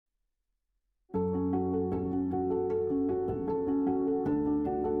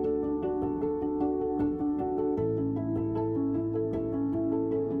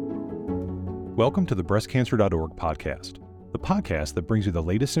Welcome to the BreastCancer.org podcast, the podcast that brings you the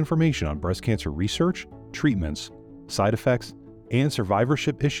latest information on breast cancer research, treatments, side effects, and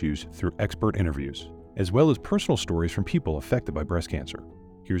survivorship issues through expert interviews, as well as personal stories from people affected by breast cancer.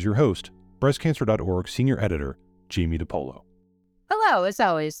 Here's your host, BreastCancer.org Senior Editor, Jamie DiPolo. Hello, as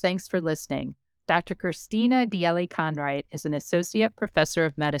always, thanks for listening. Dr. Christina Daly-Conright is an associate professor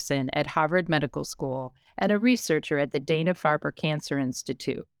of medicine at Harvard Medical School and a researcher at the Dana-Farber Cancer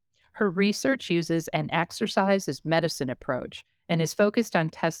Institute. Her research uses an exercise as medicine approach and is focused on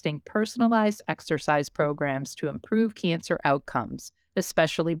testing personalized exercise programs to improve cancer outcomes,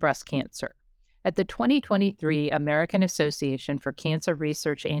 especially breast cancer. At the 2023 American Association for Cancer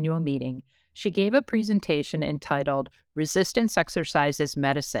Research annual meeting, she gave a presentation entitled Resistance Exercise as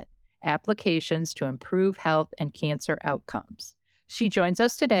Medicine: Applications to Improve Health and Cancer Outcomes. She joins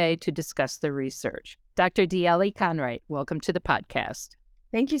us today to discuss the research. Dr. Daly-Conright, welcome to the podcast.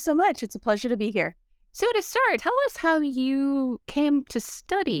 Thank you so much. It's a pleasure to be here. So to start, tell us how you came to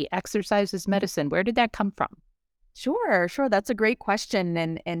study exercise as medicine. Where did that come from? Sure. That's a great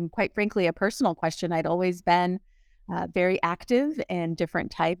question. And quite frankly, a personal question. I'd always been very active in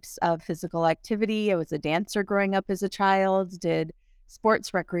different types of physical activity. I was a dancer growing up as a child, did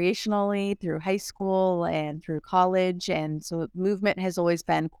sports recreationally through high school and through college. And so movement has always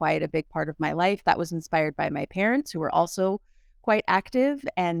been quite a big part of my life. That was inspired by my parents, who were also quite active.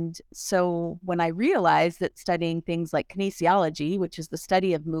 And so when I realized that studying things like kinesiology, which is the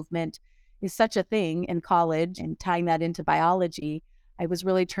study of movement, is such a thing in college, and tying that into biology, I was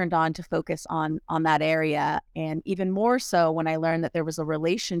really turned on to focus on that area. And even more so when I learned that there was a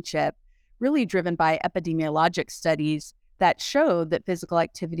relationship really driven by epidemiologic studies that showed that physical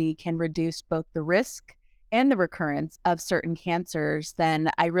activity can reduce both the risk and the recurrence of certain cancers, then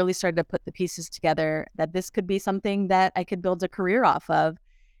I really started to put the pieces together that this could be something that I could build a career off of.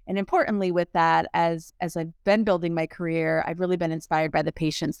 And importantly with that, as I've been building my career, I've really been inspired by the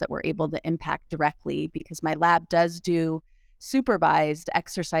patients that we're able to impact directly, because my lab does do supervised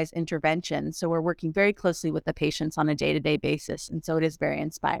exercise intervention. So we're working very closely with the patients on a day-to-day basis. And so it is very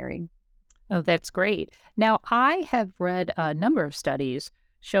inspiring. Oh, that's great. Now, I have read a number of studies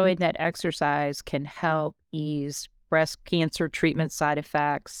showing that exercise can help ease breast cancer treatment side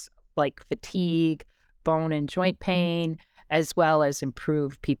effects like fatigue, bone and joint pain, as well as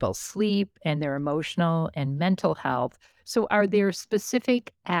improve people's sleep and their emotional and mental health. So are there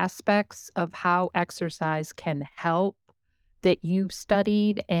specific aspects of how exercise can help that you've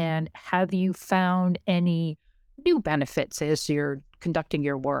studied, and have you found any new benefits as you're conducting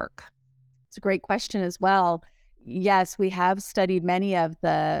your work? It's a great question as well. Yes, we have studied many of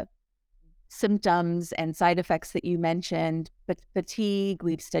the symptoms and side effects that you mentioned, but fatigue,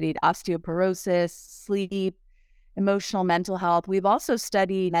 we've studied osteoporosis, sleep, emotional, mental health. We've also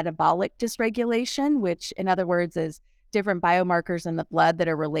studied metabolic dysregulation, which in other words is different biomarkers in the blood that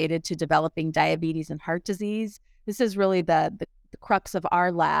are related to developing diabetes and heart disease. This is really the crux of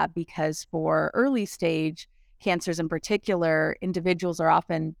our lab, because for early stage cancers in particular, individuals are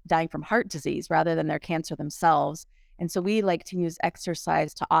often dying from heart disease rather than their cancer themselves. And so we like to use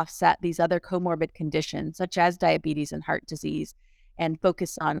exercise to offset these other comorbid conditions, such as diabetes and heart disease, and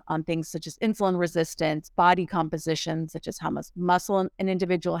focus on things such as insulin resistance, body composition, such as how much muscle an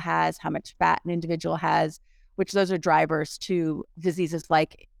individual has, how much fat an individual has, which those are drivers to diseases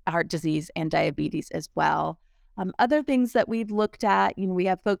like heart disease and diabetes as well. Other things that we've looked at, we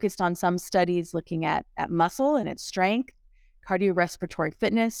have focused on some studies looking at muscle and its strength, cardiorespiratory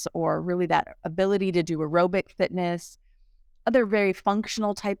fitness, or really that ability to do aerobic fitness, other very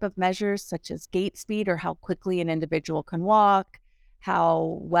functional type of measures such as gait speed, or how quickly an individual can walk,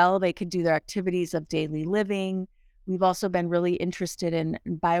 how well they can do their activities of daily living. We've also been really interested in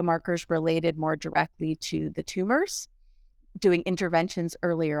biomarkers related more directly to the tumors, doing interventions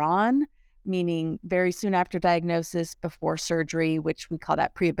earlier on, meaning very soon after diagnosis, before surgery, which we call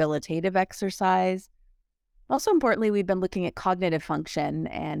that prehabilitative exercise. Also importantly, we've been looking at cognitive function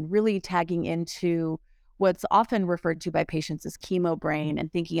and really tagging into what's often referred to by patients as chemo brain,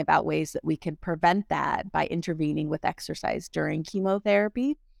 and thinking about ways that we can prevent that by intervening with exercise during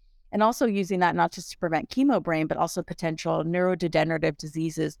chemotherapy. And also using that not just to prevent chemo brain, but also potential neurodegenerative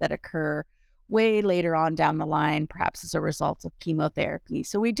diseases that occur way later on down the line, perhaps as a result of chemotherapy.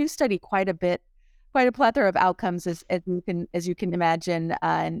 So we do study quite a plethora of outcomes, as you can imagine.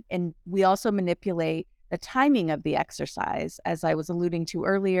 And we also manipulate the timing of the exercise, as I was alluding to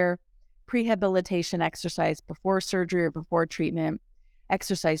earlier: prehabilitation exercise before surgery or before treatment,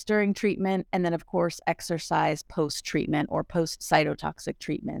 exercise during treatment, and then of course exercise post-treatment or post-cytotoxic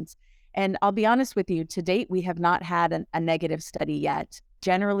treatments. And I'll be honest with you, to date, we have not had a negative study yet.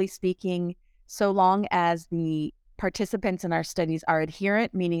 Generally speaking, so long as the participants in our studies are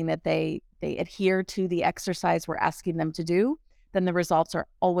adherent, meaning that they adhere to the exercise we're asking them to do, then the results are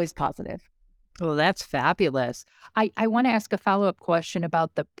always positive. Oh, that's fabulous. I want to ask a follow-up question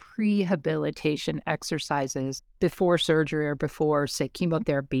about the prehabilitation exercises before surgery or before, say,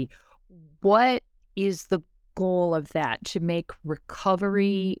 chemotherapy. What is the goal of that? To make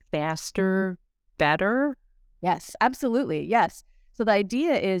recovery faster, better? Yes, absolutely. Yes. So the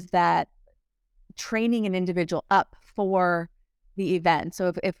idea is that training an individual up for the event.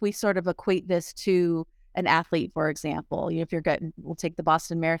 So if we sort of equate this to an athlete, for example, if you're getting, we'll take the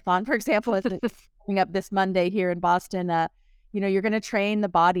Boston Marathon, for example, as it's coming up this Monday here in Boston, you're going to train the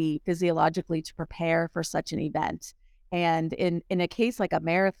body physiologically to prepare for such an event. And in a case like a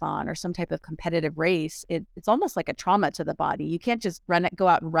marathon or some type of competitive race, it's almost like a trauma to the body. You can't just go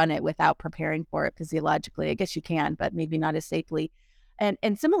out and run it without preparing for it physiologically. I guess you can, but maybe not as safely.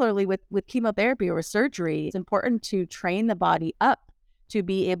 And similarly with chemotherapy or surgery, it's important to train the body up to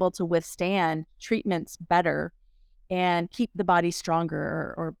be able to withstand treatments better and keep the body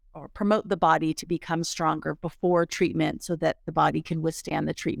stronger or promote the body to become stronger before treatment so that the body can withstand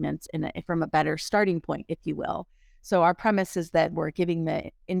the treatments from a better starting point, if you will. So our premise is that we're giving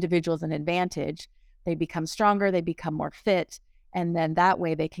the individuals an advantage. They become stronger, they become more fit, and then that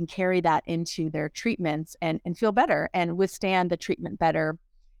way they can carry that into their treatments and feel better and withstand the treatment better.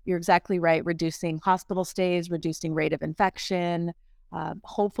 You're exactly right, reducing hospital stays, reducing rate of infection,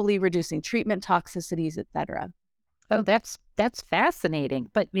 hopefully reducing treatment toxicities, et cetera. Oh, that's fascinating,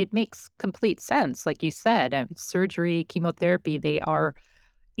 but it makes complete sense. Like you said, surgery, chemotherapy, they are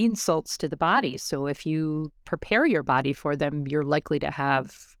insults to the body. So if you prepare your body for them, you're likely to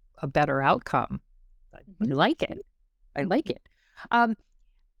have a better outcome. I like it. I like it. I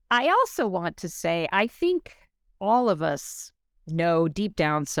also want to say, I think all of us know deep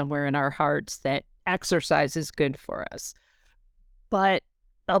down somewhere in our hearts that exercise is good for us. But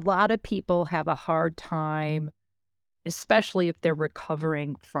a lot of people have a hard time, especially if they're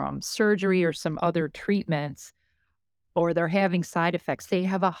recovering from surgery or some other treatments, or they're having side effects. They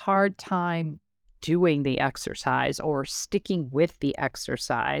have a hard time doing the exercise or sticking with the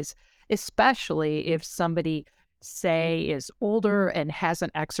exercise, especially if somebody, say, is older and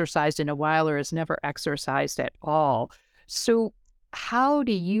hasn't exercised in a while or has never exercised at all. So how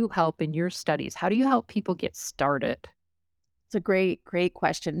do you help in your studies? How do you help people get started? It's a great, great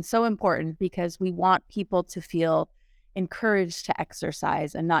question. So important because we want people to feel encouraged to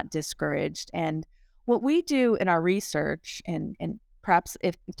exercise and not discouraged. And what we do in our research, and perhaps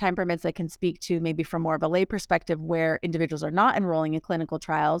if time permits, I can speak to maybe from more of a lay perspective where individuals are not enrolling in clinical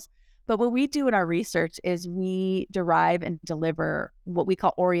trials. But what we do in our research is we derive and deliver what we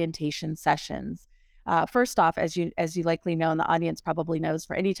call orientation sessions. First off, as you likely know, and the audience probably knows,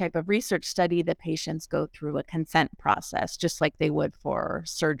 for any type of research study, the patients go through a consent process, just like they would for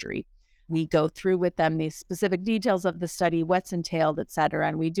surgery. We go through with them the specific details of the study, what's entailed, et cetera,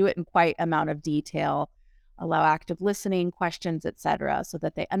 and we do it in quite amount of detail, allow active listening, questions, et cetera, so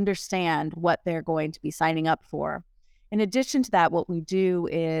that they understand what they're going to be signing up for. In addition to that, what we do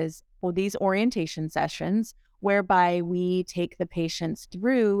is these orientation sessions whereby we take the patients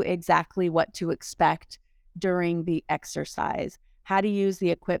through exactly what to expect during the exercise, how to use the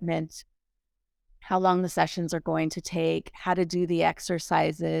equipment, how long the sessions are going to take, how to do the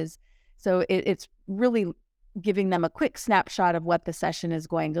exercises. So it's really giving them a quick snapshot of what the session is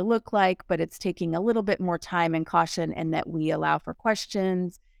going to look like, but it's taking a little bit more time and caution, and that we allow for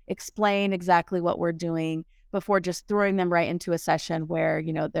questions, explain exactly what we're doing before just throwing them right into a session where,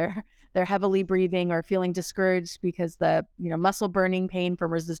 they're heavily breathing or feeling discouraged because the, muscle burning pain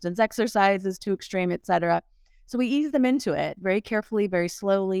from resistance exercise is too extreme, et cetera. So we ease them into it very carefully, very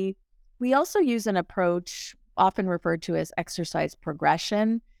slowly. We also use an approach often referred to as exercise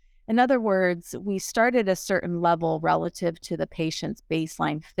progression. In other words, we start at a certain level relative to the patient's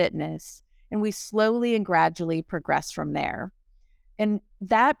baseline fitness, and we slowly and gradually progress from there. And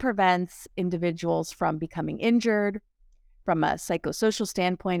that prevents individuals from becoming injured. From a psychosocial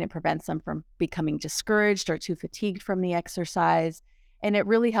standpoint, it prevents them from becoming discouraged or too fatigued from the exercise. And it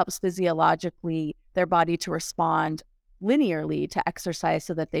really helps physiologically their body to respond linearly to exercise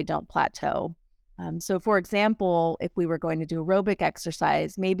so that they don't plateau. So for example, if we were going to do aerobic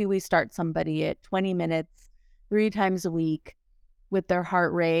exercise, maybe we start somebody at 20 minutes, 3 times a week with their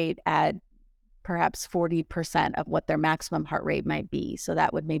heart rate at perhaps 40% of what their maximum heart rate might be. So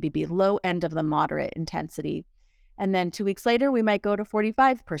that would maybe be low end of the moderate intensity. And then 2 weeks later, we might go to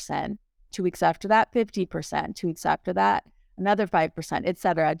 45%. 2 weeks after that, 50%. 2 weeks after that, another 5%, et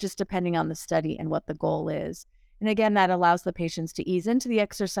cetera, just depending on the study and what the goal is. And again, that allows the patients to ease into the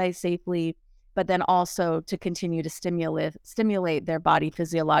exercise safely but then also to continue to stimulate their body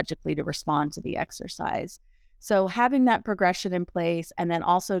physiologically to respond to the exercise. So having that progression in place, and then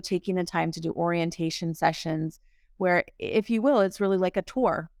also taking the time to do orientation sessions where, if you will, it's really like a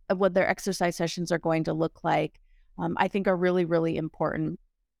tour of what their exercise sessions are going to look like, I think are really, really important.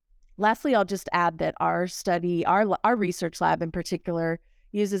 Lastly, I'll just add that our study, our research lab in particular,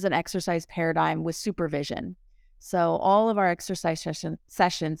 uses an exercise paradigm with supervision. So all of our exercise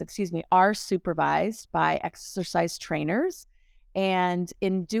sessions, are supervised by exercise trainers. And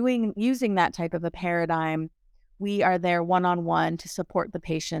in using that type of a paradigm, we are there one-on-one to support the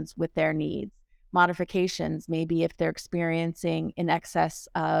patients with their needs. Modifications, maybe if they're experiencing in excess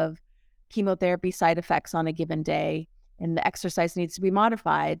of chemotherapy side effects on a given day, and the exercise needs to be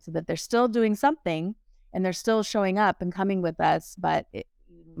modified so that they're still doing something and they're still showing up and coming with us, but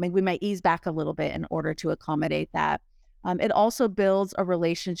we might ease back a little bit in order to accommodate that. It also builds a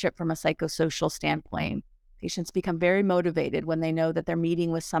relationship from a psychosocial standpoint. Patients become very motivated when they know that they're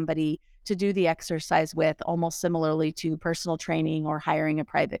meeting with somebody to do the exercise with, almost similarly to personal training or hiring a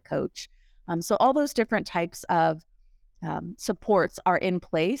private coach. So all those different types of supports are in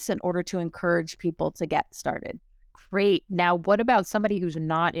place in order to encourage people to get started. Great. Now, what about somebody who's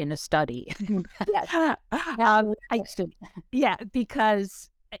not in a study? Yes. Yeah, because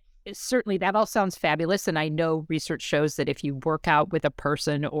certainly that all sounds fabulous. And I know research shows that if you work out with a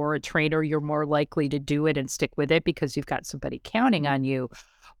person or a trainer, you're more likely to do it and stick with it because you've got somebody counting on you.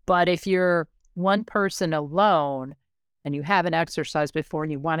 But if you're one person alone and you haven't exercised before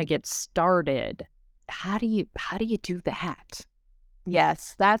and you want to get started, how do you do that?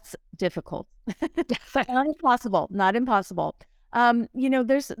 Yes, that's difficult. Not impossible. Not impossible.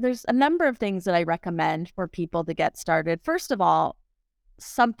 There's a number of things that I recommend for people to get started. First of all,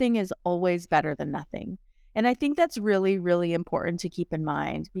 something is always better than nothing. And I think that's really, really important to keep in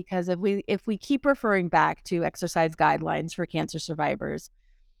mind, because if we keep referring back to exercise guidelines for cancer survivors,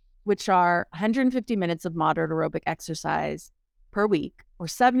 which are 150 minutes of moderate aerobic exercise per week, or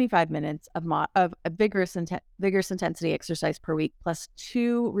 75 minutes of a vigorous intensity exercise per week, plus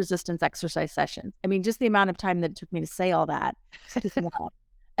 2 resistance exercise sessions. I mean, just the amount of time that it took me to say all that.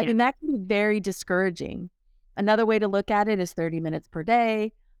 I mean, that can be very discouraging. Another way to look at it is 30 minutes per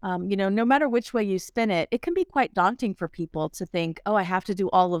day. No matter which way you spin it, it can be quite daunting for people to think, oh, I have to do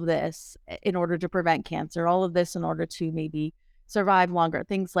all of this in order to prevent cancer, all of this in order to maybe survive longer,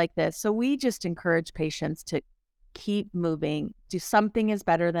 things like this. So we just encourage patients to keep moving. Do something is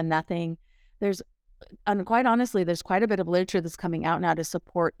better than nothing. And quite honestly, there's quite a bit of literature that's coming out now to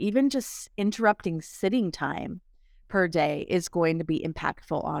support even just interrupting sitting time per day is going to be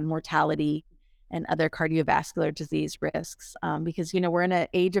impactful on mortality and other cardiovascular disease risks. Because, we're in an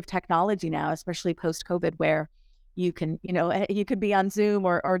age of technology now, especially post-COVID, where you could be on Zoom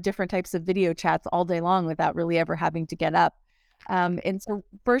or different types of video chats all day long without really ever having to get up. And so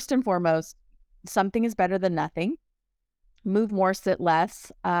first and foremost, something is better than nothing. Move more, sit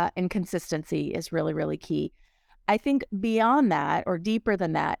less, and consistency is really, really key. I think beyond that, or deeper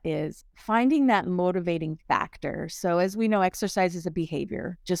than that, is finding that motivating factor. So as we know, exercise is a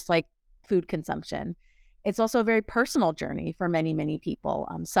behavior, just like food consumption. It's also a very personal journey for many, many people.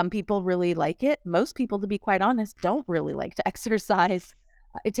 Some people really like it. Most people, to be quite honest, don't really like to exercise.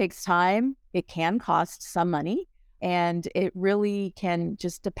 It takes time. It can cost some money. And it really can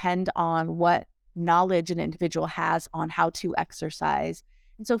just depend on what knowledge an individual has on how to exercise.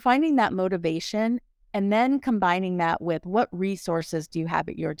 And so finding that motivation and then combining that with what resources do you have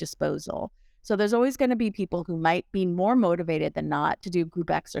at your disposal. So there's always going to be people who might be more motivated than not to do group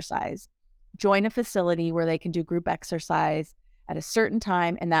exercise. Join a facility where they can do group exercise at a certain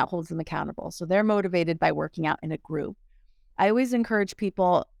time, and that holds them accountable. So they're motivated by working out in a group. I always encourage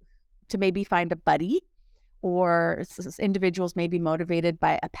people to maybe find a buddy, or individuals may be motivated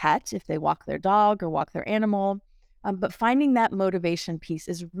by a pet if they walk their dog or walk their animal. But finding that motivation piece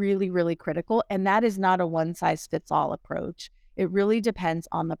is really, really critical. And that is not a one-size-fits-all approach. It really depends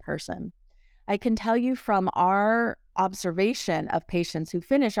on the person. I can tell you from our observation of patients who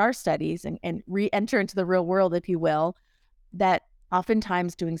finish our studies and re-enter into the real world, if you will, that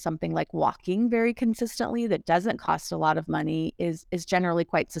oftentimes doing something like walking very consistently that doesn't cost a lot of money is generally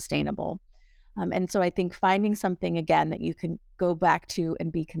quite sustainable. And so I think finding something, again, that you can go back to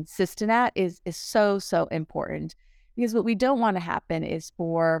and be consistent at is so, so important. Because what we don't want to happen is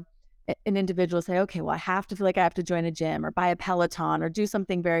for an individual to say, okay, well, I have to feel like I have to join a gym or buy a Peloton or do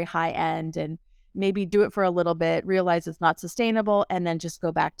something very high end and maybe do it for a little bit, realize it's not sustainable, and then just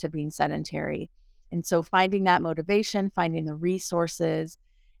go back to being sedentary. And so finding that motivation, finding the resources,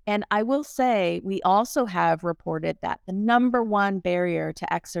 And I will say, we also have reported that the number one barrier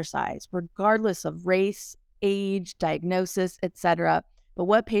to exercise, regardless of race, age, diagnosis, etc., but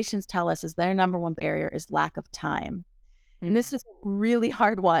what patients tell us is their number one barrier is lack of time. And this is a really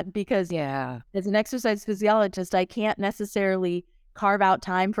hard one because Yeah. as an exercise physiologist, I can't necessarily carve out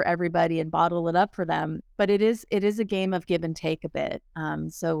time for everybody and bottle it up for them, but it is a game of give and take a bit.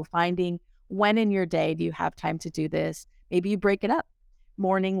 So finding when in your day do you have time to do this? Maybe you break it up,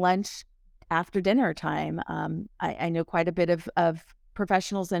 morning, lunch, after dinner time. I know quite a bit of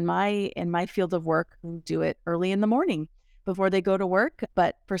professionals in my field of work who do it early in the morning before they go to work,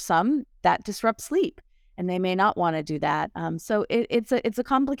 but for some that disrupts sleep and they may not want to do that. So it's a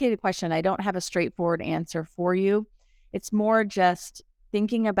complicated question. I don't have a straightforward answer for you. It's more just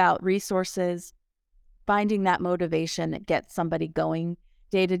thinking about resources, finding that motivation that gets somebody going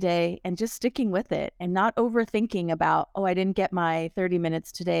day to day and just sticking with it and not overthinking about, oh, I didn't get my 30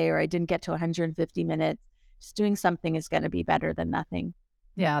 minutes today or I didn't get to 150 minutes. Just doing something is going to be better than nothing.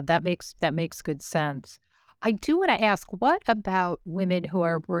 Yeah, that makes good sense. I do want to ask, what about women who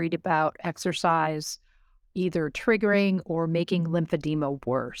are worried about exercise either triggering or making lymphedema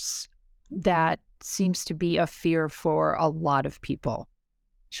worse? That seems to be a fear for a lot of people.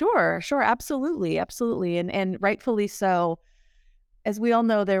 Sure, absolutely, absolutely. And rightfully so. As we all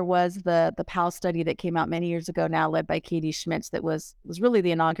know, there was the PAL study that came out many years ago now, led by Katie Schmitz, that was really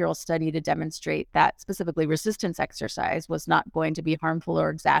the inaugural study to demonstrate that specifically resistance exercise was not going to be harmful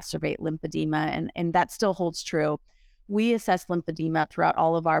or exacerbate lymphedema, and that still holds true. We assess lymphedema throughout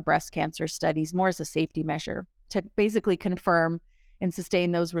all of our breast cancer studies more as a safety measure to basically confirm and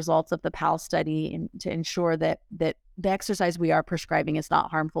sustain those results of the PAL study and to ensure that the exercise we are prescribing is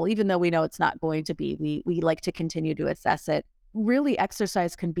not harmful, even though we know it's not going to be. We like to continue to assess it. Really,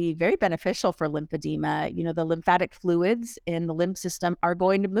 exercise can be very beneficial for lymphedema. The lymphatic fluids in the lymph system are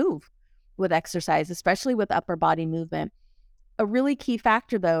going to move with exercise, especially with upper body movement. A really key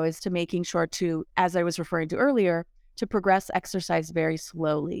factor, though, is to making sure to, as I was referring to earlier, to progress exercise very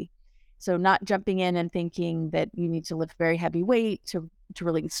slowly. So not jumping in and thinking that you need to lift very heavy weight to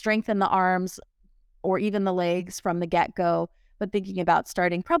really strengthen the arms or even the legs from the get-go, but thinking about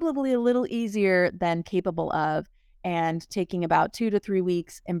starting probably a little easier than capable of and taking about 2 to 3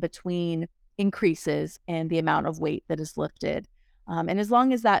 weeks in between increases in the amount of weight that is lifted. And as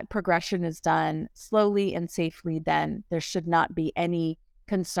long as that progression is done slowly and safely, then there should not be any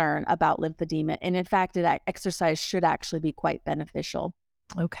concern about lymphedema. And in fact, that exercise should actually be quite beneficial.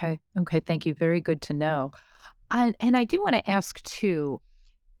 Okay. Okay. Thank you. Very good to know. And I do want to ask too,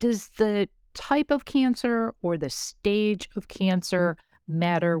 does the type of cancer or the stage of cancer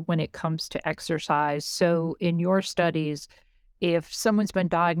matter when it comes to exercise? So in your studies, if someone's been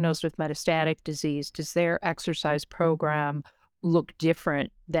diagnosed with metastatic disease, does their exercise program look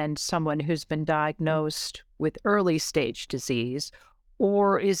different than someone who's been diagnosed with early stage disease?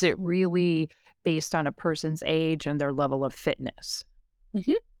 Or is it really based on a person's age and their level of fitness?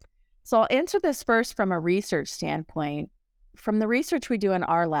 Mhm. So I'll answer this first from a research standpoint. From the research we do in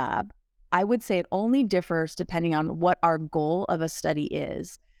our lab, I would say it only differs depending on what our goal of a study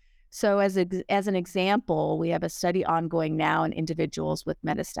is. So as an example, we have a study ongoing now in individuals with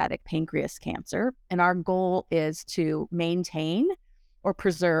metastatic pancreas cancer, and our goal is to maintain or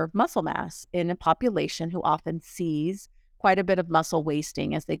preserve muscle mass in a population who often sees quite a bit of muscle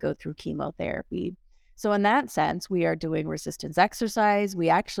wasting as they go through chemotherapy. So in that sense, we are doing resistance exercise. We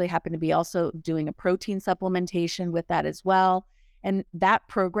actually happen to be also doing a protein supplementation with that as well. And that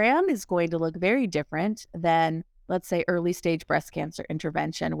program is going to look very different than, let's say, early stage breast cancer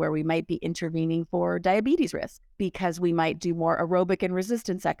intervention, where we might be intervening for diabetes risk because we might do more aerobic and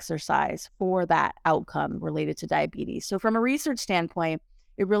resistance exercise for that outcome related to diabetes. So from a research standpoint,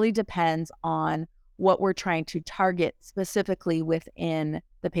 it really depends on what we're trying to target specifically within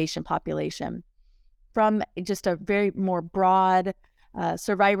the patient population. From just a very more broad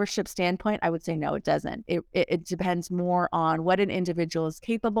survivorship standpoint, I would say no, it doesn't. It depends more on what an individual is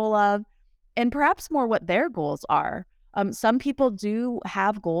capable of and perhaps more what their goals are. Some people do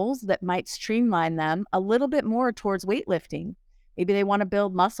have goals that might streamline them a little bit more towards weightlifting. Maybe they want to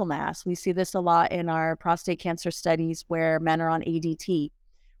build muscle mass. We see this a lot in our prostate cancer studies where men are on ADT,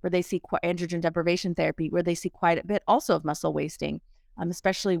 where they see androgen deprivation therapy, where they see quite a bit also of muscle wasting,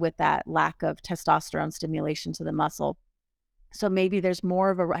 especially with that lack of testosterone stimulation to the muscle. So maybe there's more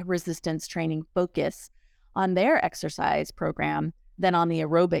of a resistance training focus on their exercise program than on the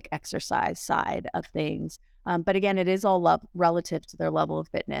aerobic exercise side of things. But again, it is all relative to their level of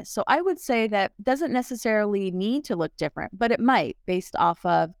fitness. So I would say that doesn't necessarily need to look different, but it might based off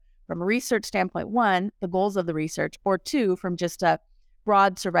of, from a research standpoint, one, the goals of the research, or two, from just a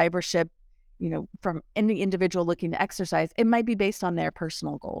broad survivorship, from any individual looking to exercise, it might be based on their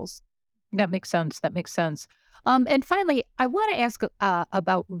personal goals. That makes sense. That makes sense. And finally, I want to ask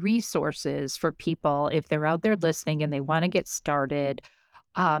about resources for people if they're out there listening and they want to get started.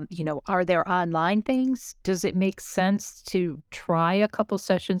 Are there online things? Does it make sense to try a couple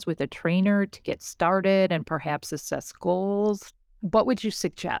sessions with a trainer to get started and perhaps assess goals? What would you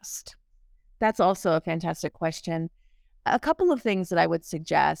suggest? That's also a fantastic question. A couple of things that I would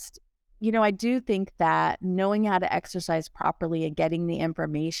suggest. I do think that knowing how to exercise properly and getting the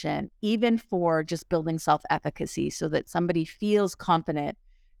information, even for just building self-efficacy so that somebody feels confident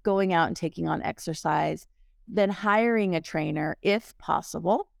going out and taking on exercise, then hiring a trainer, if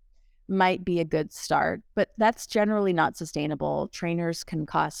possible, might be a good start. But that's generally not sustainable. Trainers can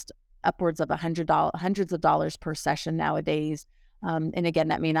cost upwards of hundreds of dollars per session nowadays. And again,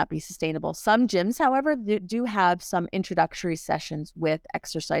 that may not be sustainable. Some gyms, however, do have some introductory sessions with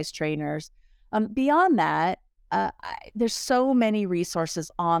exercise trainers. Beyond that, there's so many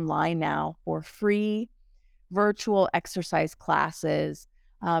resources online now for free virtual exercise classes.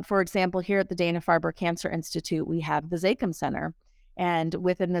 For example, here at the Dana-Farber Cancer Institute, we have the Zakim Center. And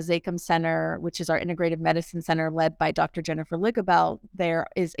within the Zakim Center, which is our integrative medicine center led by Dr. Jennifer Ligabelt, there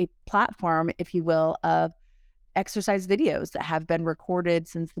is a platform, if you will, of exercise videos that have been recorded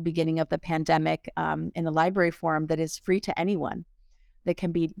since the beginning of the pandemic in a library form that is free to anyone.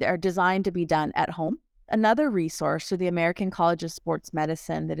 They're designed to be done at home. Another resource to the American College of Sports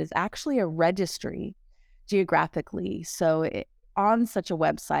Medicine that is actually a registry geographically. So on such a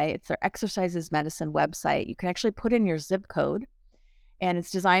website, it's their Exercises Medicine website, you can actually put in your zip code, and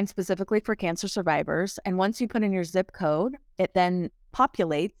it's designed specifically for cancer survivors. And once you put in your zip code, it then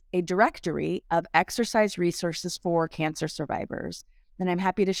populates a directory of exercise resources for cancer survivors. And I'm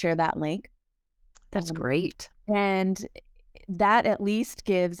happy to share that link. That's great. And that at least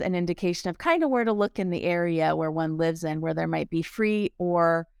gives an indication of kind of where to look in the area where one lives in, where there might be free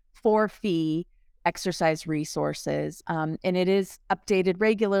or for fee exercise resources. And it is updated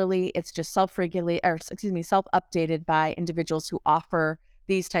regularly. It's just self-updated by individuals who offer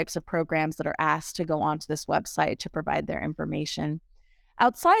these types of programs that are asked to go onto this website to provide their information.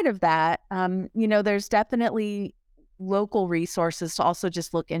 Outside of that, there's definitely local resources to also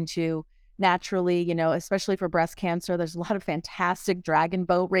just look into naturally, especially for breast cancer. There's a lot of fantastic dragon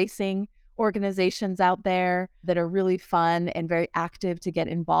boat racing organizations out there that are really fun and very active to get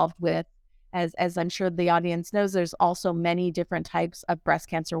involved with. As I'm sure the audience knows, there's also many different types of breast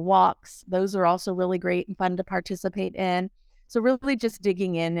cancer walks. Those are also really great and fun to participate in. So really just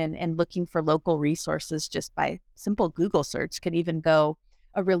digging in and looking for local resources just by simple Google search can even go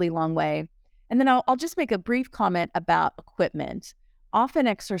a really long way. And then I'll just make a brief comment about equipment. Often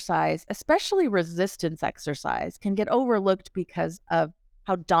exercise, especially resistance exercise, can get overlooked because of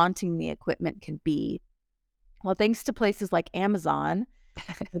how daunting the equipment can be. Well, thanks to places like Amazon,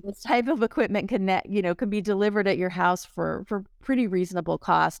 this type of equipment can be delivered at your house for pretty reasonable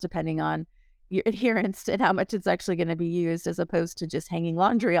cost, depending on your adherence and how much it's actually going to be used, as opposed to just hanging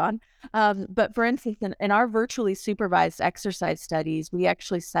laundry on. But for instance, in our virtually supervised exercise studies, we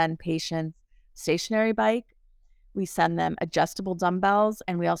actually send patients stationary bike, we send them adjustable dumbbells,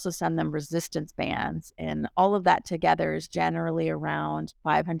 and we also send them resistance bands. And all of that together is generally around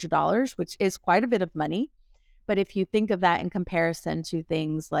 $500, which is quite a bit of money. But if you think of that in comparison to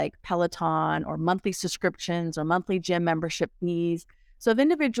things like Peloton or monthly subscriptions or monthly gym membership fees, so if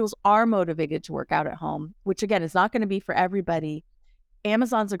individuals are motivated to work out at home, which again is not going to be for everybody,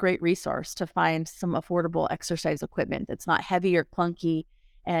 Amazon's a great resource to find some affordable exercise equipment that's not heavy or clunky,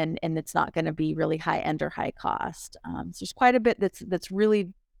 and it's not going to be really high end or high cost. So there's quite a bit that's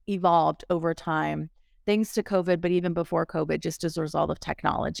really evolved over time, thanks to COVID, but even before COVID, just as a result of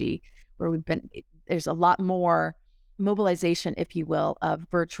technology, where there's a lot more mobilization, if you will, of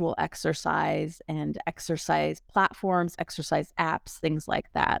virtual exercise and exercise platforms, exercise apps, things like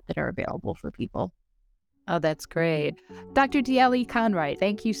that are available for people. Oh, that's great. Dr. Dealy Conright,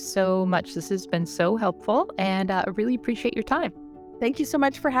 thank you so much. This has been so helpful, and I really appreciate your time. Thank you so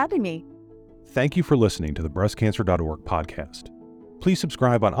much for having me. Thank you for listening to the breastcancer.org podcast. Please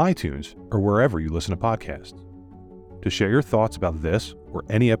subscribe on iTunes or wherever you listen to podcasts. To share your thoughts about this or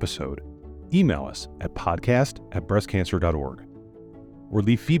any episode, email us at podcast@breastcancer.org or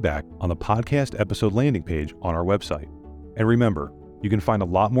leave feedback on the podcast episode landing page on our website. And remember, you can find a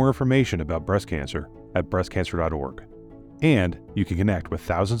lot more information about breast cancer at breastcancer.org. And you can connect with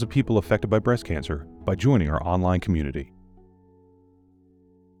thousands of people affected by breast cancer by joining our online community.